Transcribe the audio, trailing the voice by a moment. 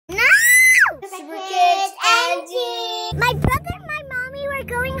My brother and my mommy were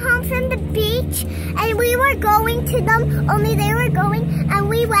going home from the beach, and we were going to them, only they were going, and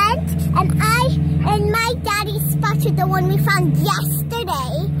we went, and my daddy spotted the one we found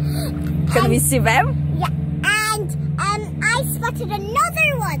yesterday. Can we see them? Yeah, and I spotted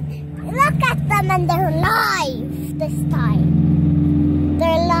another one. Look at them, and they're alive this time. They're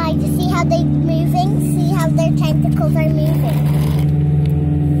alive. You see how they're moving? See how their tentacles are moving?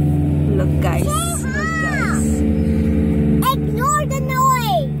 Look guys, look guys. Ignore the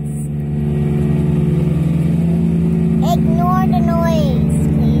noise. Ignore the noise,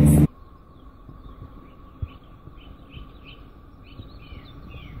 please.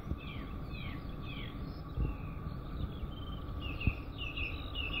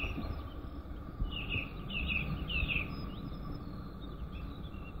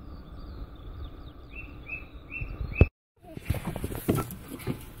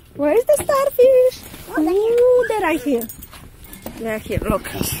 Where is the starfish? Oh, they're right here. They're here, look.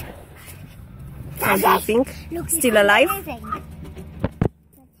 How do you think? Look, still alive?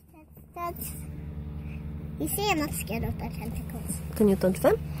 That's. You see, I'm not scared of their tentacles. Can you touch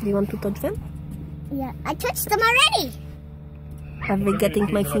them? Do you want to touch them? Yeah, I touched them already. Are they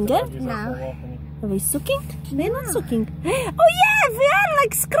getting my finger? No. Are they sucking? They're not sucking. Oh yeah, they are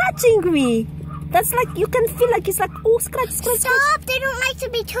like scratching me. That's like, you can feel like it's like, oh, scratch, scratch, Stop! scratch. They don't like to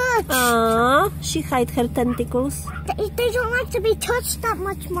be touched. She hide her tentacles. They don't like to be touched that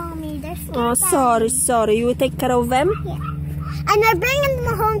much, Mommy. They're scared. Oh, sorry. You will take care of them? Yeah. And they're bringing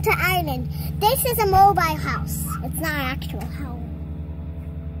them home to Ireland. This is a mobile house. It's not an actual home.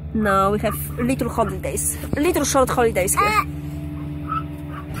 No, we have little holidays. Little short holidays here.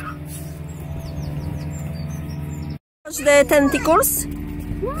 Touch the tentacles.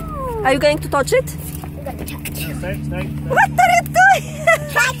 Are you going to touch it? I'm gonna touch it. What are you doing?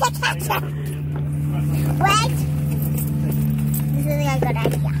 Try to touch it. Wait. This is a good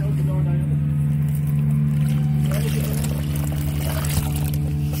idea.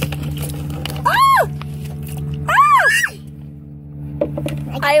 Oh! Oh!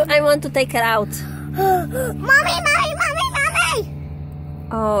 I want to take her out. Mommy!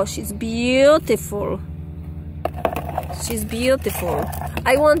 Oh, she's beautiful. She's beautiful.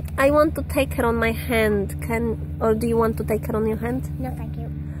 I want to take her on my hand. Or do you want to take her on your hand? No, thank you.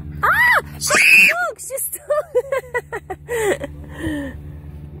 Ah! She's stuck! She's stuck.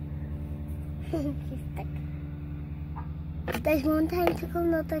 There's one tentacle,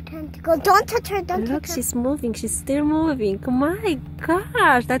 another tentacle. Don't touch her, don't Look, touch her. she's moving. She's still moving. Oh my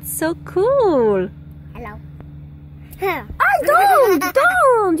gosh, that's so cool. Hello.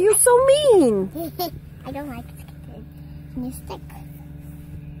 Don't! You're so mean. I don't like it. Can you stick?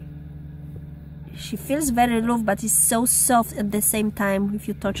 She feels very rough, but it's so soft at the same time if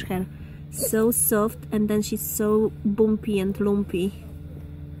you touch her. So soft, and then she's so bumpy and lumpy.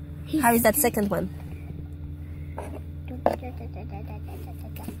 How is that second one?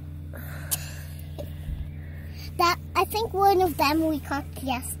 I think one of them we caught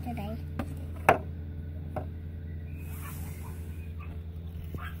yesterday.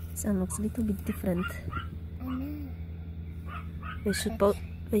 This one looks a little bit different. I know.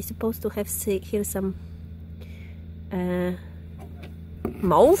 We're supposed to have here some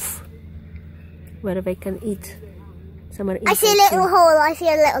mouth where they can eat. Somewhere I see a little hole. I see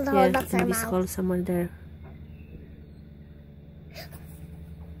a little hole. Yeah, That's our this mouth. hole somewhere there.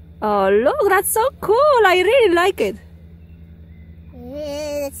 Oh look, that's so cool! I really like it.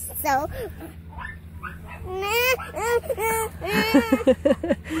 It's so.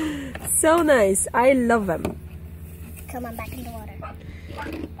 So nice. I love them. Come on, back in the water.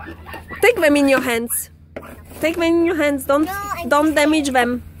 Take them in your hands. Take them in your hands. Don't damage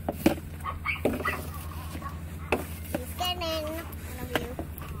them.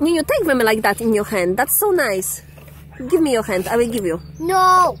 You take them like that in your hand. That's so nice. Give me your hand. I will give you.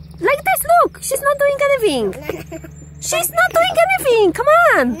 No. Like this. Look. She's not doing anything. She's not doing anything. Come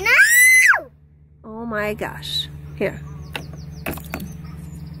on. No. Oh my gosh. Here.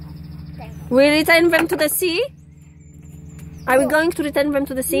 We return them to the sea? Are we going to return them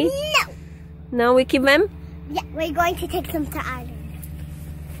to the sea? No. No, we keep them? Yeah, we're going to take them to Ireland.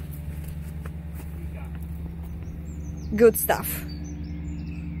 Good stuff.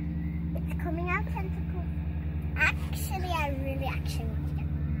 It's coming out tentacle. Actually, I really want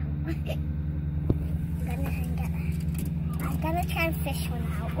to get one out. I'm gonna try and fish one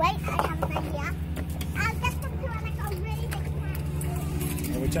out. Wait, I have an idea. I'll get them to like a really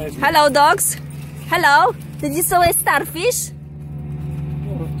big tank. Hello, dogs. Hello. Did you saw a starfish?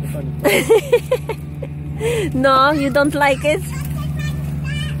 No, you don't like it?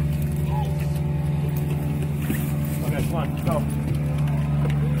 One, go.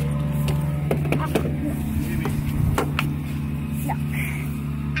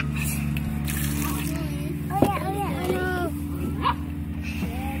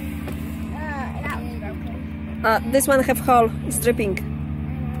 This one have hole, it's dripping.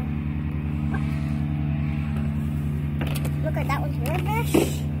 Look at that one's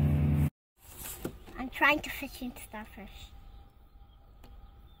rubbish. I'm trying to fish into starfish.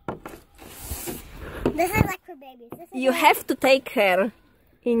 This is like for babies. You have to take her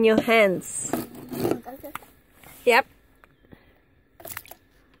in your hands. Yep.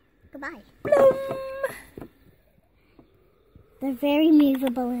 Goodbye. Bloom. They're very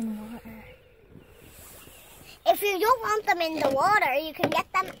movable in water. If you don't want them in the water, you can get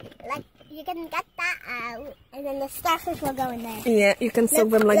them you can get that out, and then the starfish will go in there. Yeah, you can soak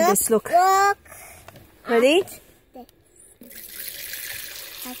them like this. Look. Look. Ready?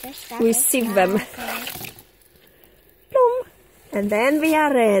 Starfish, We sieve them. Bloom. And then we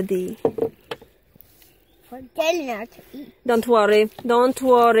are ready. For dinner to eat. Don't worry. Don't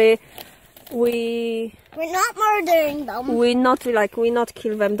worry. We're not murdering them. we not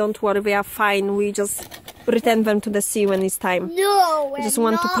kill them. Don't worry. We are fine. We just return them to the sea when it's time. No, I just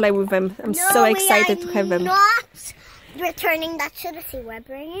want to play with them. I'm so excited to have them. Not returning that to the sea. We're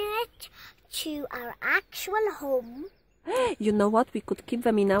bringing it to our actual home. You know what? We could keep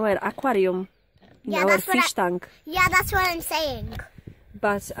them in our aquarium, in our fish tank. Yeah, that's what I'm saying.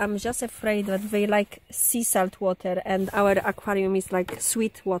 But I'm just afraid that they like sea salt water, and our aquarium is like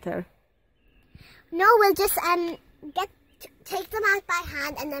sweet water. No, we'll just take them out by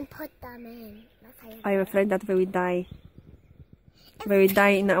hand and then put them in. I'm afraid that they will die. They will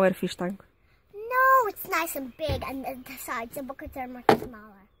die in our fish tank. No, it's nice and big, and the sides, the buckets are much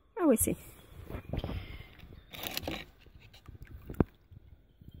smaller. I will see.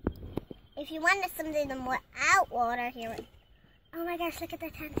 If you want something without water, here. Oh my gosh! Look at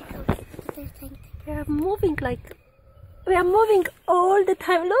the tentacles. They are moving like we are moving all the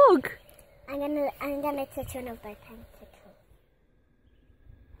time. Look. I'm gonna touch one of their tentacles.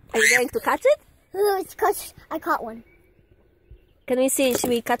 Are you going to catch it? I caught one. Can we see? Should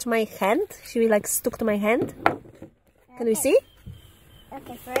we catch my hand? Should we like stuck to my hand? Can we see?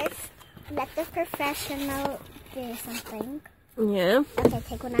 Okay, first let the professional do something. Yeah. Okay,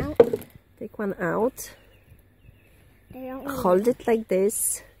 take one out. Take one out. They don't Hold it like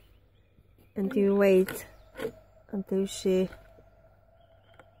this, and you wait until she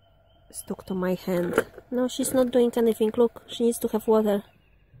stuck to my hand. No, she's not doing anything. Look, she needs to have water.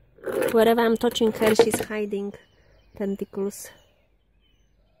 Wherever I'm touching her, she's hiding tentacles.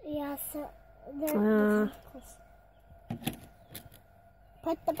 Yeah, so they're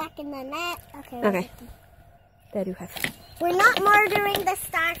put the back in the net. Okay. Okay. There you have. We're not murdering the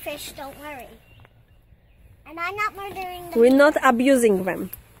starfish, don't worry. And I'm not murdering the... We're not abusing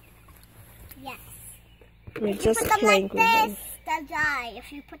them. Yes. We're If just you put them playing like with them. this, they'll die.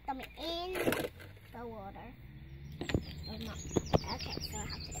 If you put them in the water, they'll not. Okay, so I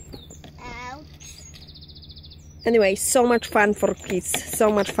have to get them out. Anyway, so much fun for kids.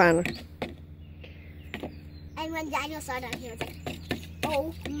 So much fun. And when Daniel saw down here, he was like,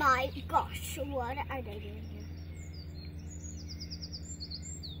 oh my gosh, what are they doing here?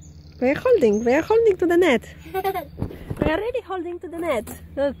 We're holding to the net. We're already holding to the net.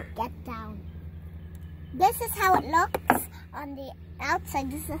 Look. Get down. This is how it looks on the outside.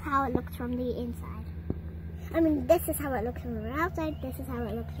 This is how it looks from the inside. I mean, this is how it looks from the outside. This is how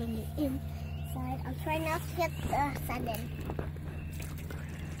it looks from the inside. I'm trying not to get the sand in.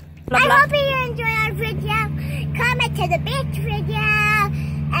 Blah, I blah. hope you enjoy our video. Comment to the beach video,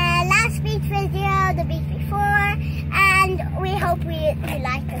 last beach video, the beach before, and we hope you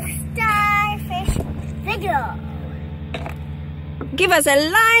like the starfish video. Give us a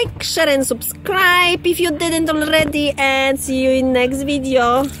like, share and subscribe if you didn't already, and see you in next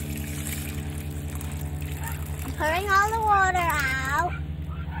video. Pouring all the water out.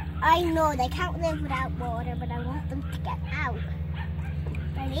 I know they can't live without water, but I want them to get out.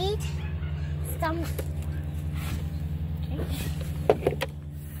 I need some...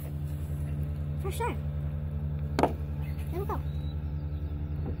 For sure. There we go.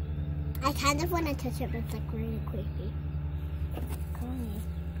 I kind of want to touch it, but it's like really creepy. Come on.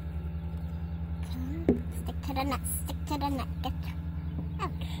 Come on. Stick to the net, stick to the net. Get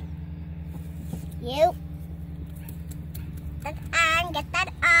out. You. Get that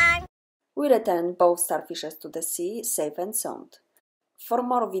on. We return both starfishes to the sea, safe and sound. For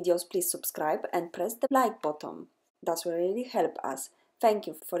more videos, please subscribe and press the like button. That will really help us. Thank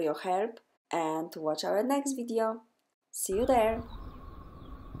you for your help and watch our next video. See you there!